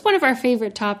 but it's one of our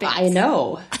favorite topics. I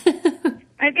know.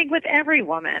 I think with every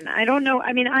woman, I don't know.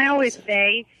 I mean, I always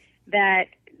say that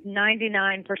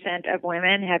 99% of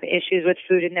women have issues with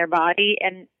food in their body,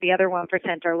 and the other 1%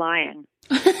 are lying.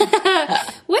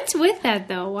 What's with that,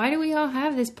 though? Why do we all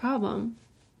have this problem?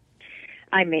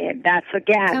 I mean, that's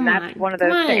one of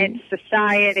those things. It's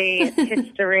society, it's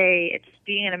history, it's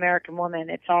being an American woman.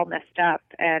 It's all messed up.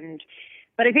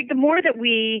 But I think the more that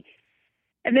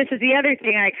and this is the other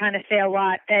thing I kind of say a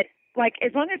lot, that like,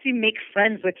 as long as you make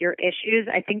friends with your issues,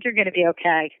 I think you're going to be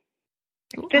okay.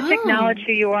 Just acknowledge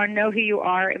who you are, know who you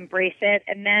are, embrace it,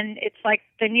 and then it's like,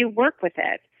 then you work with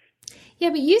it. Yeah,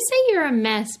 but you say you're a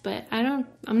mess, but I'm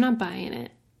not buying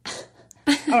it.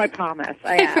 Oh, I promise.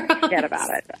 I am. Forget about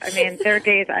it. I mean, there are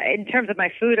days, in terms of my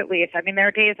food at least, I mean, there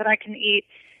are days that I can eat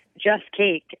just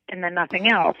cake and then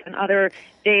nothing else, and other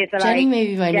days that Jenny I may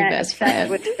be my new get best friend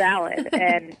with salad,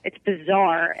 and it's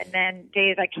bizarre. And then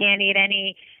days I can't eat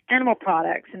any animal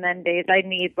products, and then days I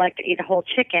need like to eat a whole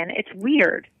chicken. It's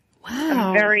weird. Wow.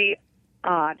 I'm very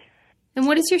odd. And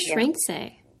what does your shrink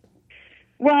say?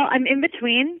 Well, I'm in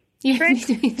between shrinks,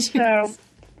 so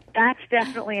that's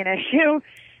definitely an issue.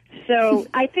 So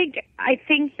I think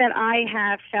that I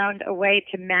have found a way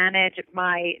to manage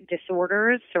my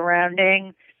disorders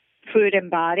surrounding food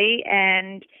and body,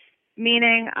 and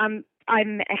meaning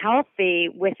I'm healthy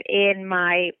within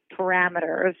my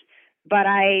parameters, but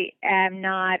I am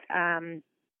not.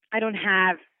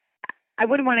 I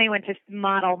wouldn't want anyone to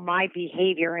model my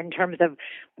behavior in terms of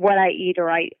what I eat or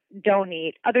I don't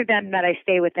eat, other than that I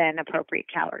stay within appropriate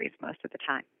calories most of the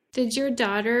time. Did your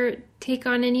daughter take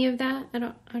on any of that at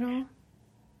all?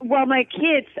 Well, my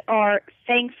kids are,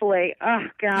 thankfully, oh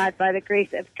God, by the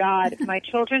grace of God, my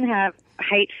children have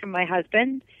height from my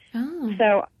husband. Oh.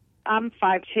 So I'm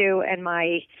 5'2", and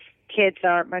my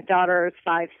daughter is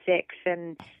 5'6",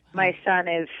 and my son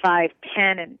is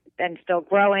 5'10", and still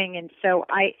growing. And so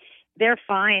they're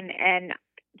fine. And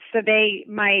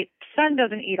my son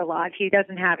doesn't eat a lot. He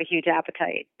doesn't have a huge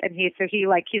appetite, and he's a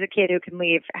kid who can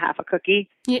leave half a cookie.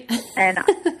 Yeah.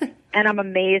 and I'm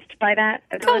amazed by that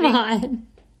ability. Come on.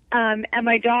 And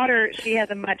my daughter, she has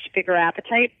a much bigger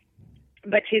appetite,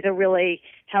 but she's a really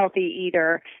healthy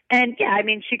eater. And yeah, I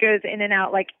mean, she goes in and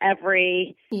out like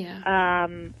every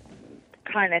kind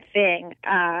of thing.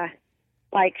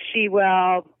 Like she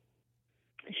will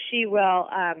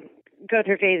go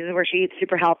through phases where she eats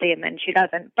super healthy and then she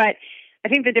doesn't. But I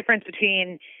think the difference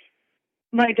between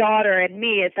my daughter and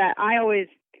me is that I always,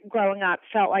 growing up,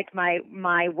 felt like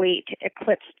my weight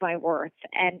eclipsed my worth,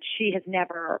 and she has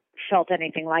never felt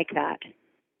anything like that.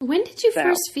 When did you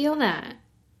first feel that?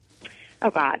 Oh,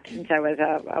 God, since I was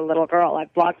a little girl.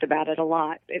 I've blogged about it a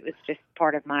lot. It was just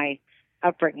part of my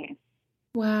upbringing.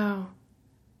 Wow.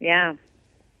 Yeah.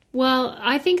 Well,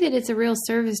 I think that it's a real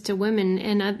service to women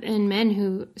and men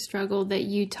who struggle that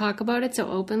you talk about it so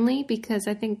openly, because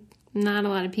I think not a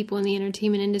lot of people in the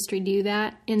entertainment industry do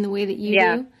that in the way that you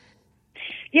do.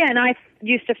 Yeah, and I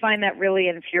used to find that really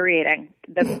infuriating.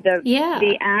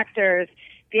 The actors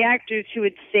who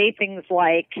would say things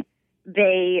like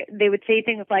they would say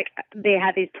things like they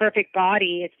had these perfect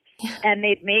bodies, and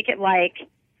they'd make it like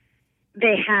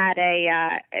they had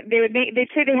they'd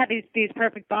say they had these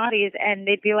perfect bodies, and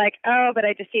they'd be like, oh, but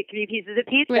I just ate 3 pieces of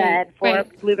pizza and 4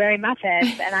 blueberry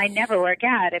muffins, and I never work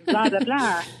out, and blah blah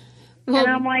blah. And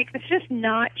I'm like, it's just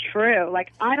not true.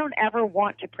 Like, I don't ever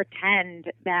want to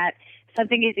pretend that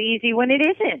something is easy when it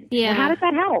isn't. Yeah. Well, how does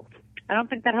that help? I don't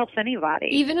think that helps anybody.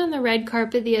 Even on the red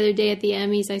carpet the other day at the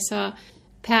Emmys, I saw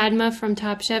Padma from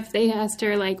Top Chef. They asked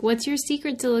her, like, what's your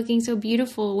secret to looking so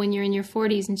beautiful when you're in your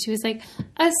 40s? And she was like,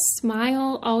 a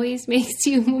smile always makes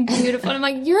you beautiful. And I'm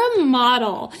like, you're a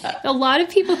model. A lot of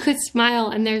people could smile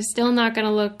and they're still not going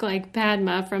to look like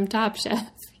Padma from Top Chef,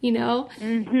 you know?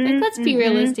 Mm-hmm, like, let's be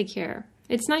realistic here.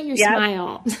 It's not your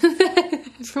smile.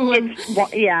 No,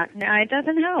 it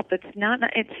doesn't help. It's not.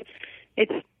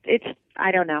 It's.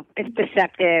 I don't know. It's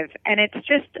deceptive, and it's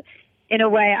just, in a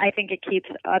way, I think it keeps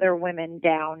other women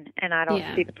down, and I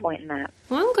don't see the point in that.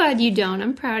 Well, I'm glad you don't.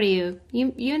 I'm proud of you.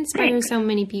 You inspire so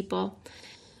many people.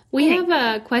 We have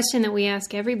a question that we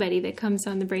ask everybody that comes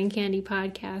on the Brain Candy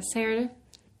podcast. Sarah,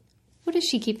 what does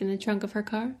she keep in the trunk of her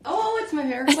car? Oh, it's my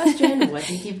favorite question. What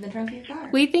do you keep in the trunk of your car?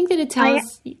 We think that it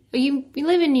tells you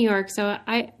live in New York, but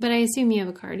I assume you have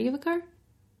a car. Do you have a car?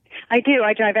 I do.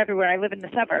 I drive everywhere. I live in the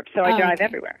suburbs, so I drive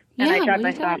everywhere. And I drive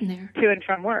myself to and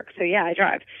from work. So yeah, I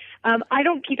drive. I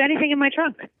don't keep anything in my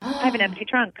trunk. I have an empty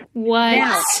trunk. What?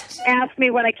 Now, ask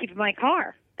me what I keep in my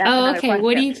car. That's okay. question.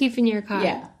 What do you keep in your car?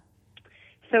 Yeah.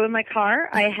 So in my car,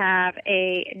 I have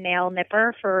a nail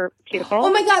nipper for cuticles.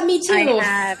 Oh my God, me too. I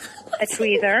have a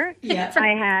tweezer.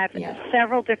 I have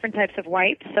several different types of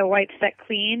wipes. So wipes that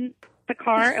clean the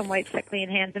car and wipes that clean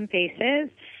hands and faces.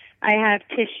 I have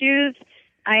tissues.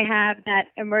 I have that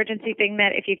emergency thing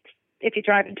that if you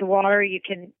drive into water, you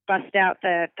can bust out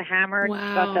the hammer,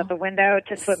 bust out the window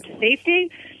to swim to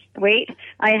safety. Wait,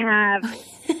 I have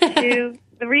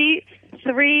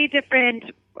three different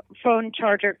phone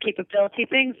charger capability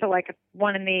things. So like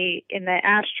one in the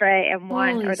ashtray and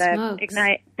one the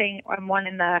Ignite thing and one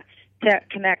to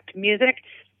connect music.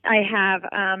 I have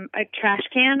a trash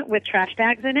can with trash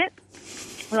bags in it,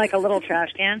 like a little trash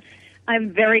can.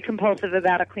 I'm very compulsive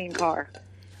about a clean car.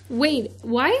 Wait,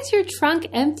 why is your trunk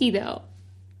empty though?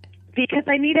 Because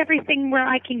I need everything where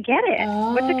I can get it.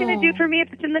 Oh. What's it going to do for me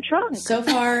if it's in the trunk? So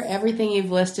far, everything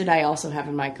you've listed, I also have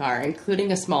in my car,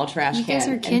 including a small trash can. You guys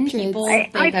are kindred. People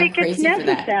think I'm crazy it's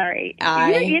necessary. For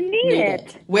that. You need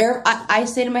it. Where I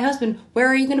say to my husband, "Where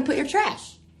are you going to put your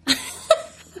trash?"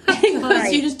 He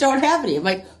goes, "You just don't have any." I'm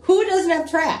like, "Who doesn't have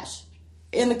trash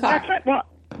in the car?" That's right. Well,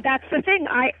 that's the thing.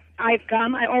 I have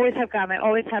gum. I always have gum. I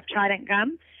always have Trident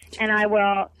gum, and I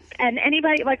will. And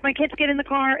anybody, like my kids get in the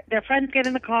car, their friends get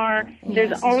in the car. Yes.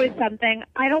 There's always something.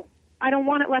 I don't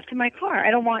want it left in my car. I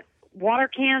don't want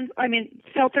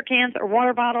seltzer cans or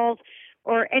water bottles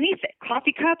or anything.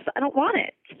 Coffee cups. I don't want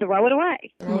it. Throw it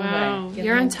away. Wow.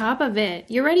 You're on top of it.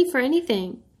 You're ready for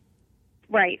anything.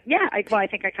 Right. Yeah. I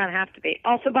think I kind of have to be.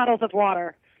 Also bottles of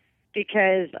water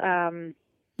because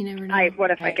you never know.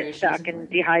 What if I get stuck and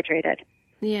dehydrated?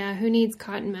 Yeah. Who needs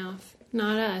cotton mouth?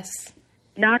 Not us.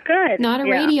 Not good. Not a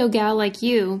radio gal like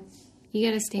you. You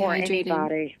got to stay hydrated.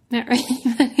 Anybody. Not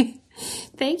anybody.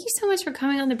 Thank you so much for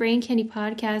coming on the Brain Candy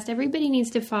podcast. Everybody needs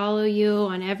to follow you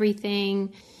on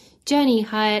everything. Jenny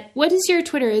Hutt. What is your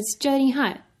Twitter? It's Jenny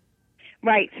Hutt.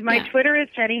 Right. So my Twitter is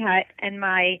Jenny Hutt, and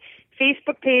my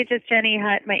Facebook page is Jenny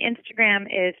Hutt. My Instagram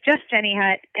is just Jenny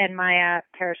Hutt, and my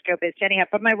Periscope is Jenny Hutt.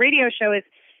 But my radio show is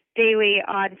daily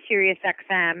on Sirius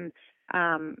XM.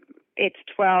 It's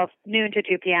 12 noon to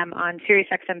 2 p.m. on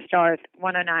SiriusXM Stars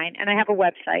 109. And I have a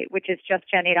website, which is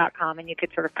justjenny.com, and you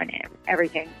could sort of find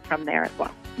everything from there as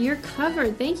well. You're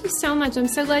covered. Thank you so much. I'm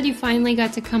so glad you finally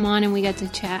got to come on and we got to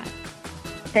chat.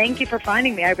 Thank you for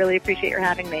finding me. I really appreciate your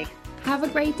having me. Have a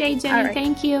great day, Jenny. Right.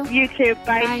 Thank you. You too.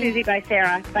 Bye, Bye. Susie. Bye,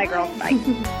 Sarah. Bye, girls.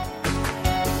 Bye.